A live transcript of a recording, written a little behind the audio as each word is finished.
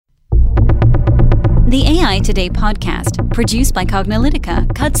The AI Today podcast, produced by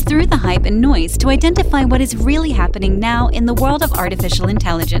Cognilytica, cuts through the hype and noise to identify what is really happening now in the world of artificial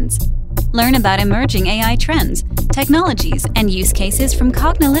intelligence. Learn about emerging AI trends, technologies, and use cases from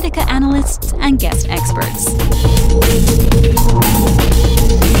Cognilytica analysts and guest experts.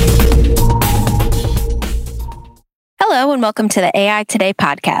 Hello, and welcome to the AI Today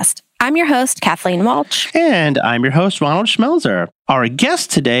podcast. I'm your host, Kathleen Walsh. And I'm your host, Ronald Schmelzer. Our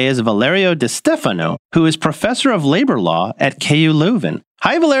guest today is Valerio De Stefano, who is professor of labor law at KU Leuven.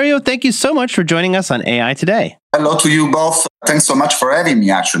 Hi, Valerio. Thank you so much for joining us on AI Today. Hello to you both. Thanks so much for having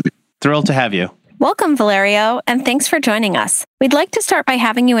me, actually. Thrilled to have you. Welcome, Valerio, and thanks for joining us. We'd like to start by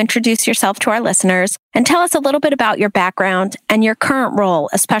having you introduce yourself to our listeners and tell us a little bit about your background and your current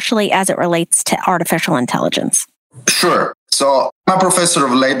role, especially as it relates to artificial intelligence. Sure. So I'm a professor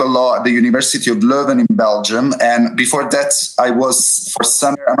of labor law at the University of Leuven in Belgium. And before that, I was for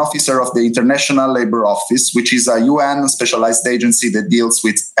some an officer of the International Labour Office, which is a UN specialized agency that deals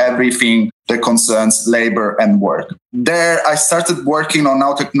with everything that concerns labor and work. There, I started working on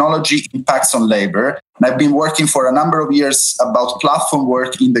how technology impacts on labor. And I've been working for a number of years about platform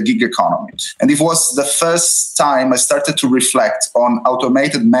work in the gig economy. And it was the first time I started to reflect on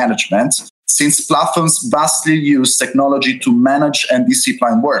automated management, since platforms vastly use technology to manage and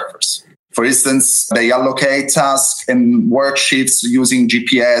discipline workers. For instance, they allocate tasks and worksheets using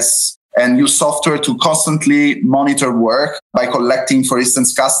GPS and use software to constantly monitor work by collecting, for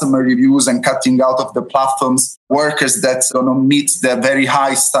instance, customer reviews and cutting out of the platforms workers that don't meet the very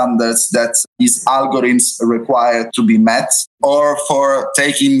high standards that these algorithms require to be met, or for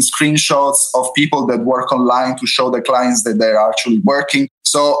taking screenshots of people that work online to show the clients that they're actually working.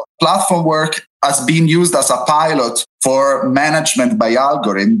 So platform work has been used as a pilot for management by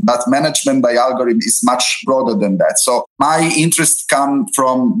algorithm, but management by algorithm is much broader than that. So my interest comes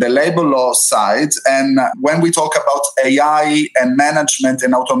from the labor law side. And when we talk about AI and management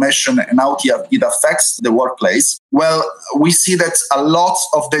and automation and how it affects the workplace, well, we see that a lot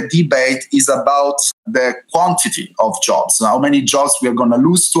of the debate is about the quantity of jobs. How many jobs we are going to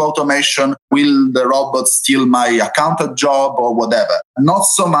lose to automation? Will the robot steal my accountant job or whatever? Not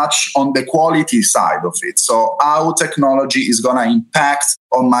so much on the quality side of it. So how technology is going to impact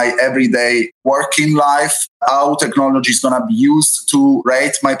on my everyday working life, how technology is going to be used to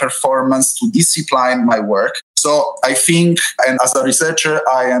rate my performance, to discipline my work. So I think, and as a researcher,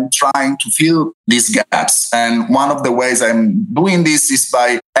 I am trying to fill these gaps. And one of the ways I'm doing this is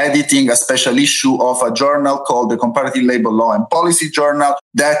by editing a special issue of a journal called the Comparative Labor Law and Policy Journal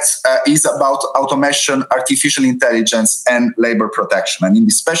that is about automation, artificial intelligence, and labor protection. And in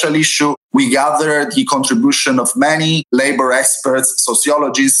this special issue, we gather the contribution of many labor experts,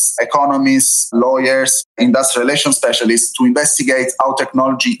 sociologists, economists, lawyers, industrial relations specialists to investigate how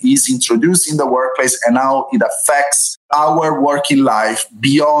technology is introduced in the workplace and how it affects our working life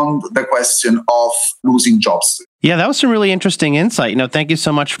beyond the question of losing jobs. Yeah, that was some really interesting insight. Thank you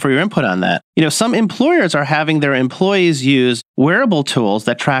so much for your input on that. Some employers are having their employees use wearable tools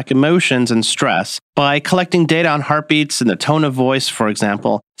that track emotions and stress by collecting data on heartbeats and the tone of voice, for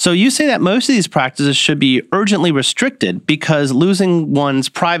example. So you say that most of these practices should be urgently restricted because losing one's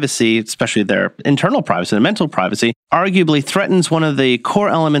privacy, especially their internal privacy, their mental privacy, arguably threatens one of the core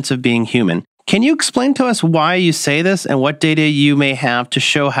elements of being human. Can you explain to us why you say this and what data you may have to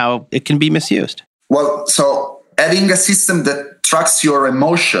show how it can be misused? Well, so having a system that tracks your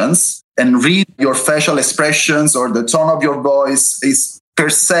emotions and read your facial expressions or the tone of your voice is per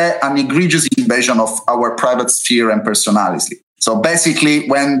se an egregious invasion of our private sphere and personality. So basically,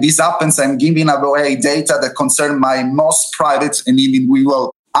 when this happens, I'm giving away data that concern my most private and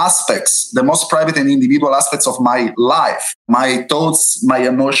individual aspects, the most private and individual aspects of my life, my thoughts, my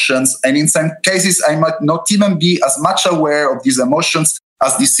emotions. And in some cases, I might not even be as much aware of these emotions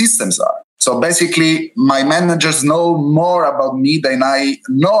as these systems are. So basically, my managers know more about me than I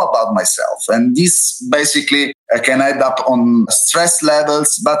know about myself. And this basically can add up on stress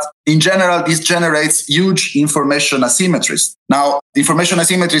levels. But in general, this generates huge information asymmetries. Now, information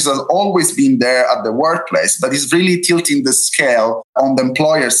asymmetries has always been there at the workplace, but it's really tilting the scale on the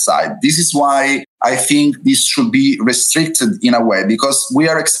employer side. This is why I think this should be restricted in a way, because we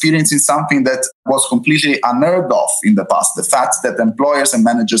are experiencing something that was completely unheard of in the past. The fact that employers and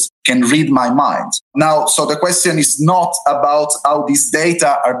managers can read my mind. Now, so the question is not about how these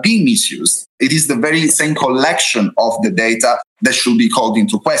data are being misused. It is the very same collection of the data that should be called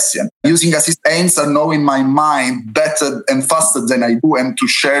into question. Using a system aims at knowing my mind better and faster than I do, and to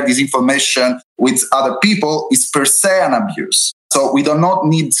share this information with other people is per se an abuse. So we do not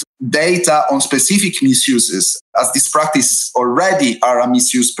need data on specific misuses, as these practices already are a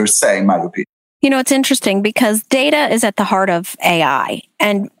misuse per se, in my opinion. It's interesting because data is at the heart of AI,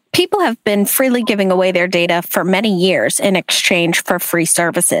 and people have been freely giving away their data for many years in exchange for free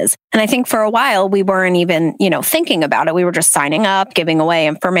services. And I think for a while, we weren't even, thinking about it. We were just signing up, giving away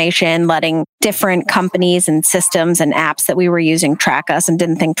information, letting different companies and systems and apps that we were using track us and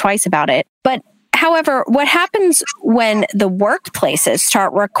didn't think twice about it. But however, what happens when the workplaces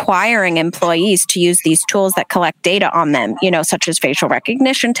start requiring employees to use these tools that collect data on them, such as facial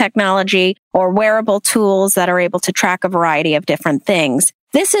recognition technology or wearable tools that are able to track a variety of different things?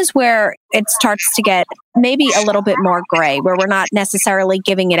 This is where it starts to get maybe a little bit more gray, where we're not necessarily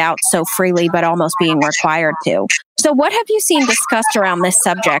giving it out so freely, but almost being required to. So what have you seen discussed around this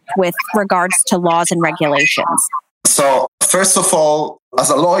subject with regards to laws and regulations? So first of all, as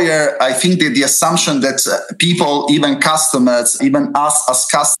a lawyer, I think that the assumption that people, even customers, even us as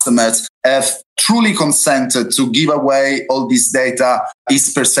customers, have truly consented to give away all this data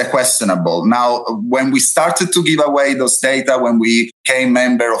is per se questionable. Now, when we started to give away those data, when we became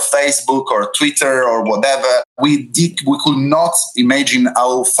member of Facebook or Twitter or whatever, we could not imagine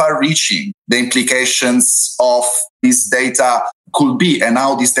how far-reaching the implications of this data could be and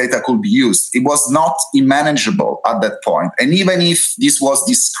how this data could be used. It was not unmanageable at that point. And even if this was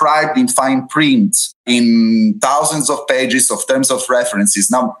described in fine print in thousands of pages of terms of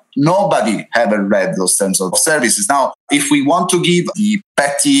references, now nobody ever read those terms of services. Now, if we want to give the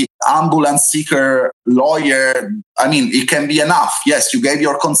petty ambulance seeker lawyer, it can be enough. Yes, you gave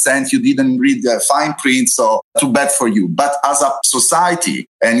your consent, you didn't read the fine print, so too bad for you. But as a society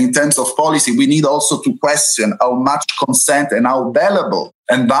and in terms of policy, we need also to question how much consent and how valuable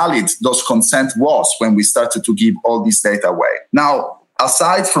and valid those consent was when we started to give all this data away. Now,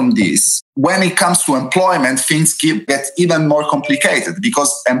 aside from this, when it comes to employment, things get even more complicated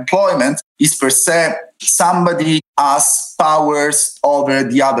because employment is per se somebody has powers over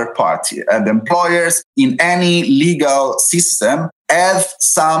the other party. And employers in any legal system have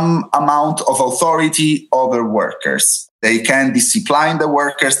some amount of authority over workers. They can discipline the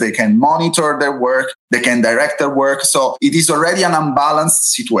workers, they can monitor their work, they can direct their work. So it is already an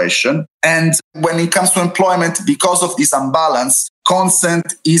unbalanced situation. And when it comes to employment, because of this unbalance,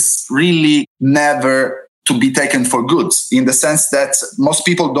 consent is really never to be taken for good, in the sense that most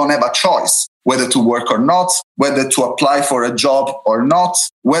people don't have a choice whether to work or not, whether to apply for a job or not,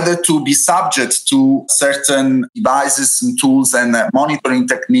 whether to be subject to certain devices and tools and monitoring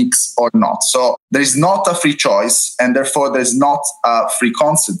techniques or not. So there is not a free choice, and therefore there is not a free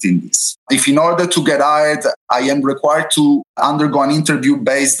consent in this. If in order to get hired, I am required to undergo an interview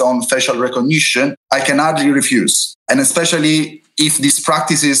based on facial recognition, I can hardly refuse. And especially if these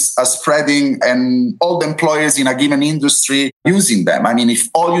practices are spreading and all the employers in a given industry using them. If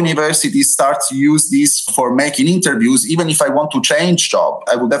all universities start to use this for making interviews, even if I want to change job,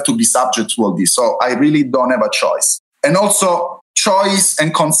 I would have to be subject to all this. So I really don't have a choice. And also, choice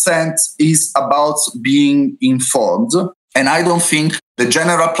and consent is about being informed. And I don't think the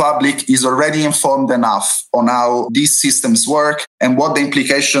general public is already informed enough on how these systems work and what the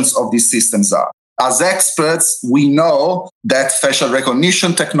implications of these systems are. As experts, we know that facial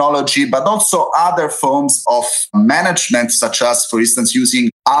recognition technology, but also other forms of management, such as, for instance,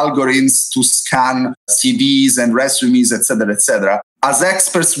 using algorithms to scan CVs and resumes, etc. As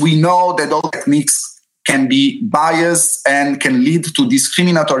experts, we know that all techniques can be biased and can lead to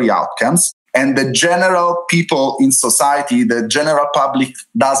discriminatory outcomes. And the general people in society, the general public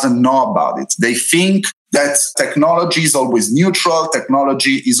doesn't know about it. They think that technology is always neutral,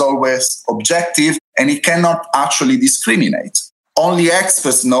 technology is always objective, and it cannot actually discriminate. Only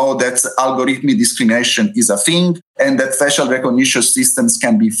experts know that algorithmic discrimination is a thing and that facial recognition systems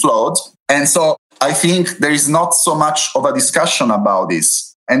can be flawed. And so I think there is not so much of a discussion about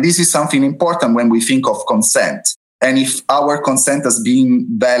this. And this is something important when we think of consent, and if our consent is being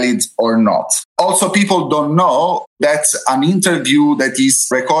valid or not. Also, people don't know that an interview that is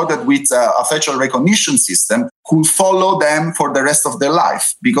recorded with a facial recognition system could follow them for the rest of their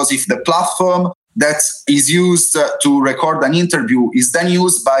life. Because if the platform that is used to record an interview is then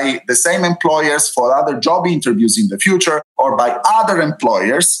used by the same employers for other job interviews in the future or by other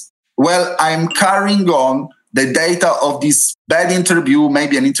employers, well, I'm carrying on the data of this bad interview,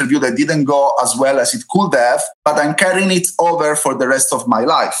 maybe an interview that didn't go as well as it could have, but I'm carrying it over for the rest of my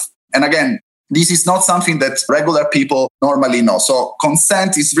life. And again, this is not something that regular people normally know. So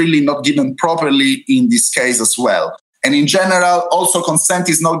consent is really not given properly in this case as well. And in general, also consent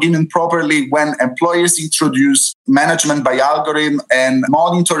is not given properly when employers introduce management by algorithm and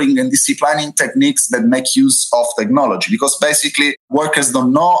monitoring and disciplining techniques that make use of technology. Because basically, workers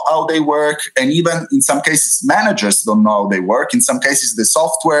don't know how they work. And even in some cases, managers don't know how they work. In some cases, the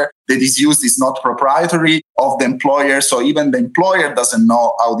software that is used is not proprietary of the employer. So even the employer doesn't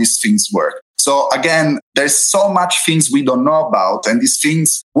know how these things work. So again, there's so much things we don't know about, and these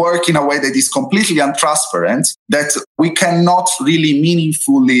things work in a way that is completely untransparent that we cannot really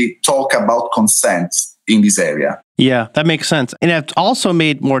meaningfully talk about consent in this area. Yeah, that makes sense. And it's also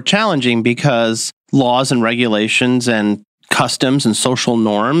made more challenging because laws and regulations and customs and social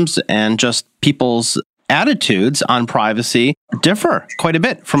norms and just people's attitudes on privacy differ quite a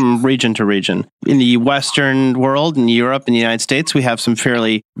bit from region to region. In the Western world, in Europe, in the United States, we have some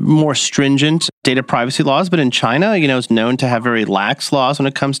fairly more stringent data privacy laws. But in China, is known to have very lax laws when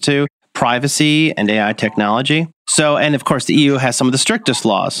it comes to privacy and AI technology. So, and of course, the EU has some of the strictest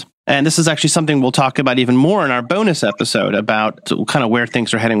laws. And this is actually something we'll talk about even more in our bonus episode about kind of where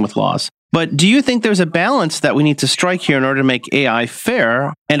things are heading with laws. But do you think there's a balance that we need to strike here in order to make AI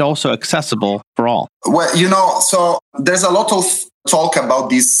fair and also accessible for all? Well, so there's a lot of talk about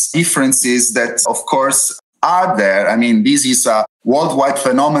these differences that, of course, are there. I mean, this is a worldwide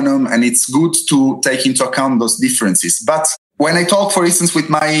phenomenon, and it's good to take into account those differences. But when I talk, for instance, with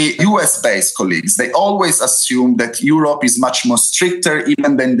my US-based colleagues, they always assume that Europe is much more stricter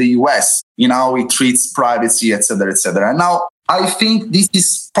even than the US in how it treats privacy, et cetera, et cetera. And now, I think this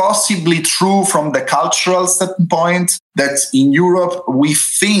is possibly true from the cultural standpoint, that in Europe, we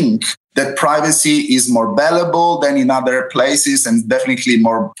think that privacy is more valuable than in other places, and definitely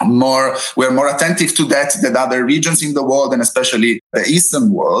we're more attentive to that than other regions in the world, and especially the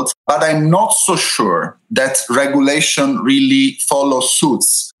Eastern world. But I'm not so sure that regulation really follows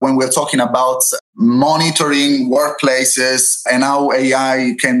suits when we're talking about monitoring workplaces and how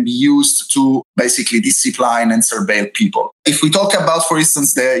AI can be used to basically discipline and surveil people. If we talk about, for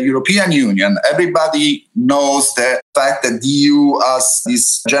instance, the European Union, everybody knows the fact that the EU has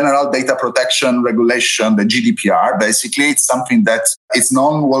this general data protection regulation, the GDPR. Basically, it's something that it's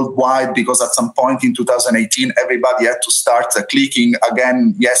known worldwide because at some point in 2018, everybody had to start clicking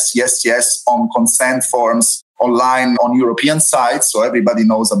again, yes, yes, yes, on consent forms online on European sites, so everybody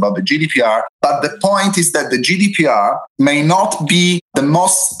knows about the GDPR. But the point is that the GDPR may not be the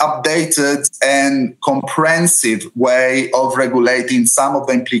most updated and comprehensive way of regulating some of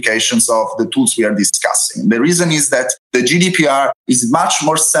the implications of the tools we are discussing. The reason is that the GDPR is much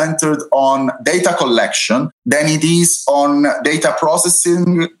more centered on data collection than it is on data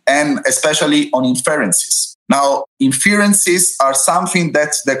processing and especially on inferences. Now, inferences are something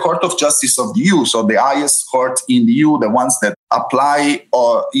that the Court of Justice of the EU, so the highest court in the EU, the ones that apply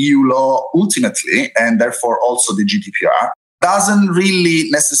EU law ultimately, and therefore also the GDPR, doesn't really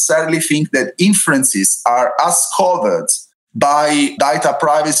necessarily think that inferences are as covered by data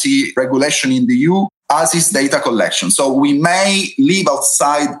privacy regulation in the EU as is data collection. So we may leave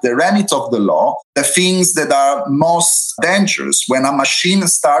outside the remit of the law the things that are most dangerous. When a machine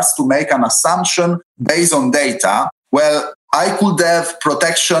starts to make an assumption based on data, well, I could have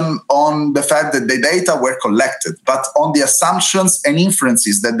protection on the fact that the data were collected, but on the assumptions and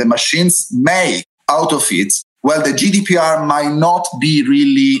inferences that the machines make out of it, well, the GDPR might not be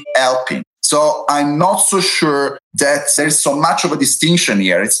really helping. So I'm not so sure that there's so much of a distinction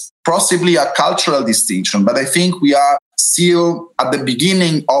here. It's possibly a cultural distinction, but I think we are still at the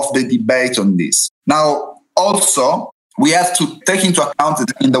beginning of the debate on this. Now, also, we have to take into account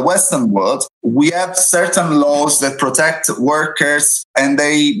that in the Western world, we have certain laws that protect workers, and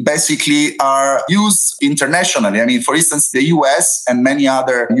they basically are used internationally. I mean, for instance, the US and many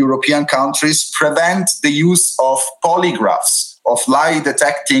other European countries prevent the use of polygraphs, of lie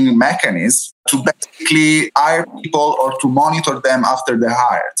detecting mechanisms, to basically hire people or to monitor them after they're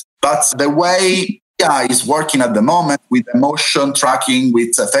hired. But the way AI is working at the moment with emotion tracking,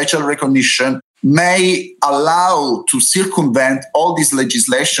 with facial recognition, may allow to circumvent all this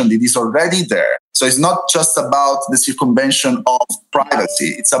legislation that is already there. So it's not just about the circumvention of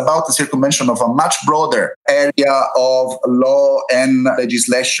privacy. It's about the circumvention of a much broader area of law and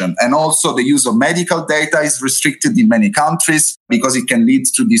legislation. And also the use of medical data is restricted in many countries because it can lead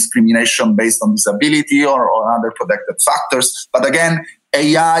to discrimination based on disability or other protected factors. But again,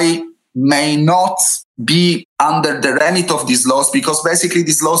 AI may not be under the remit of these laws because basically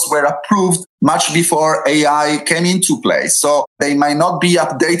these laws were approved much before AI came into place. So they might not be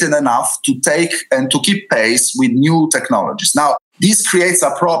updated enough to take and to keep pace with new technologies. Now, this creates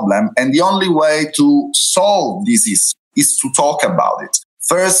a problem, and the only way to solve this is to talk about it.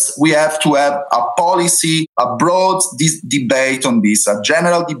 First, we have to have a policy, a broad debate on this, a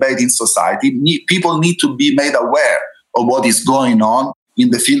general debate in society. People need to be made aware of what is going on in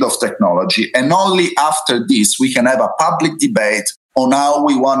the field of technology. And only after this, we can have a public debate on how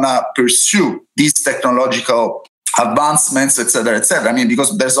we want to pursue these technological advancements, et cetera, et cetera. I mean,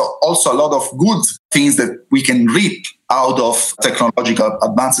 because there's also a lot of good things that we can reap out of technological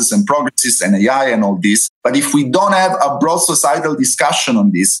advances and progresses and AI and all this. But if we don't have a broad societal discussion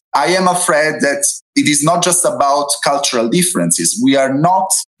on this, I am afraid that it is not just about cultural differences. We are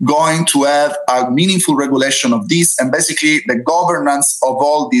not going to have a meaningful regulation of this. And basically, the governance of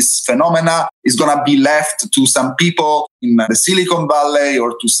all these phenomena is going to be left to some people in the Silicon Valley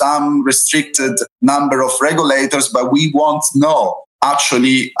or to some restricted number of regulators. But we won't know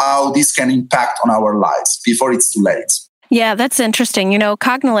actually how this can impact on our lives before it's too late. Yeah, that's interesting.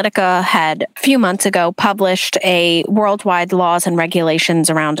 Cognilytica had a few months ago published a worldwide laws and regulations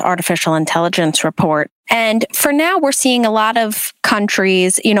around artificial intelligence report. And for now, we're seeing a lot of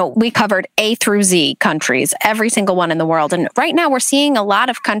countries, we covered A through Z countries, every single one in the world. And right now we're seeing a lot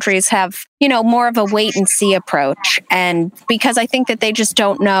of countries have, more of a wait and see approach. And because I think that they just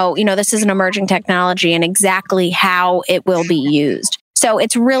don't know, this is an emerging technology and exactly how it will be used. So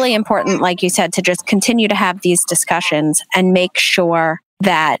it's really important, like you said, to just continue to have these discussions and make sure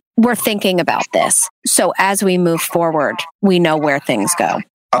that we're thinking about this. So as we move forward, we know where things go.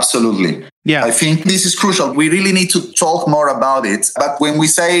 Absolutely. Yeah. I think this is crucial. We really need to talk more about it. But when we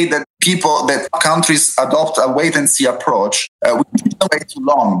say that countries adopt a wait and see approach, we don't wait too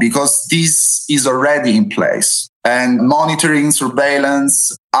long because this is already in place. And monitoring,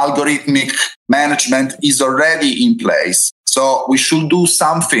 surveillance, algorithmic management is already in place. So we should do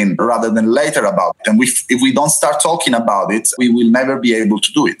something rather than later about it. And if we don't start talking about it, we will never be able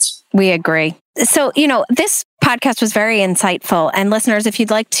to do it. We agree. So, this podcast was very insightful. And listeners, if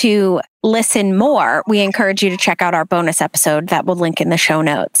you'd like to listen more, we encourage you to check out our bonus episode that we'll link in the show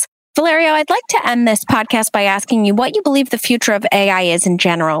notes. Valerio, I'd like to end this podcast by asking you what you believe the future of AI is in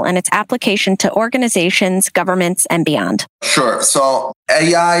general and its application to organizations, governments, and beyond. Sure. So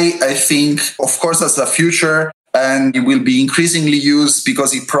AI, I think, of course, has a future. And it will be increasingly used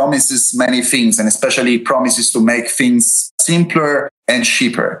because it promises many things, and especially it promises to make things simpler and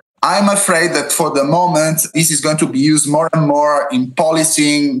cheaper. I'm afraid that for the moment, this is going to be used more and more in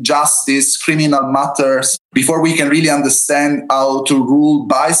policing, justice, criminal matters, before we can really understand how to rule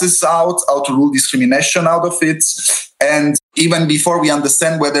biases out, how to rule discrimination out of it. And even before we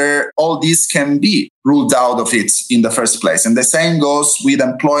understand whether all this can be ruled out of it in the first place. And the same goes with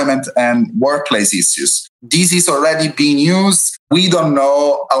employment and workplace issues. This is already being used. We don't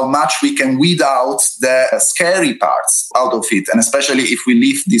know how much we can weed out the scary parts out of it. And especially if we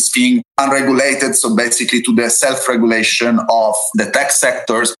leave this thing unregulated, so basically to the self-regulation of the tech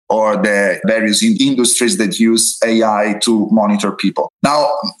sectors or the various industries that use AI to monitor people.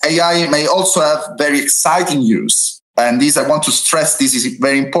 Now, AI may also have very exciting use. And this, I want to stress, this is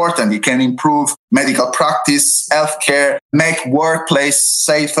very important. It can improve medical practice, healthcare, make workplace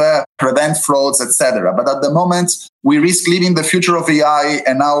safer, prevent frauds, etc. But at the moment, we risk living the future of AI,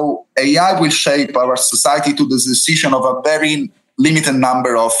 and how AI will shape our society to the decision of a very limited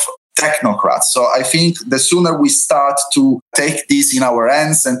number of technocrats. So I think the sooner we start to take this in our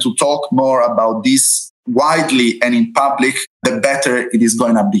hands and to talk more about this widely and in public, the better it is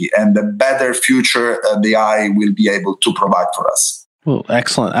going to be and the better future the AI will be able to provide for us. Well,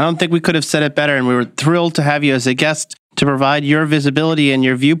 excellent. I don't think we could have said it better, and we were thrilled to have you as a guest to provide your visibility and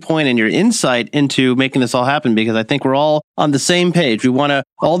your viewpoint and your insight into making this all happen, because I think we're all on the same page. We want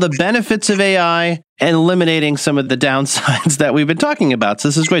all the benefits of AI and eliminating some of the downsides that we've been talking about. So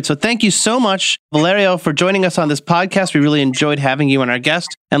this is great. So thank you so much, Valerio, for joining us on this podcast. We really enjoyed having you on our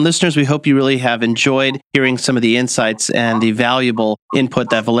guest. And listeners, we hope you really have enjoyed hearing some of the insights and the valuable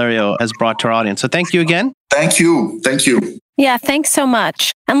input that Valerio has brought to our audience. So thank you again. Thank you. Thank you. Yeah, thanks so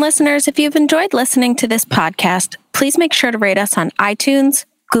much. And listeners, if you've enjoyed listening to this podcast, please make sure to rate us on iTunes,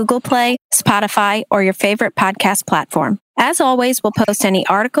 Google Play, Spotify, or your favorite podcast platform. As always, we'll post any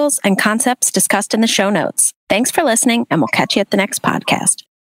articles and concepts discussed in the show notes. Thanks for listening, and we'll catch you at the next podcast.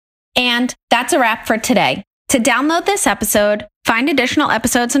 And that's a wrap for today. To download this episode, find additional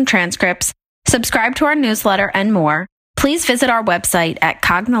episodes and transcripts, subscribe to our newsletter, and more, please visit our website at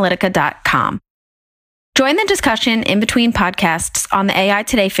cognilytica.com. Join the discussion in between podcasts on the AI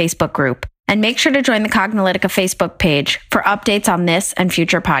Today Facebook group, and make sure to join the Cognilytica Facebook page for updates on this and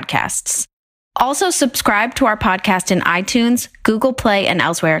future podcasts. Also, subscribe to our podcast in iTunes, Google Play, and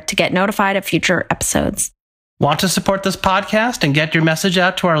elsewhere to get notified of future episodes. Want to support this podcast and get your message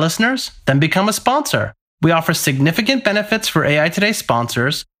out to our listeners? Then become a sponsor. We offer significant benefits for AI Today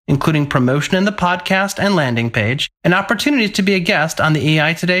sponsors, including promotion in the podcast and landing page, and opportunities to be a guest on the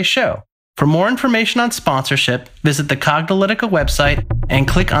AI Today show. For more information on sponsorship, visit the Cognilytica website and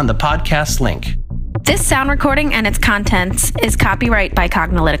click on the podcast link. This sound recording and its contents is copyright by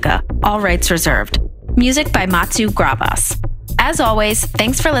Cognilytica, all rights reserved. Music by Matsu Gravas. As always,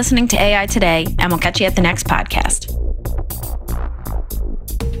 thanks for listening to AI Today, and we'll catch you at the next podcast.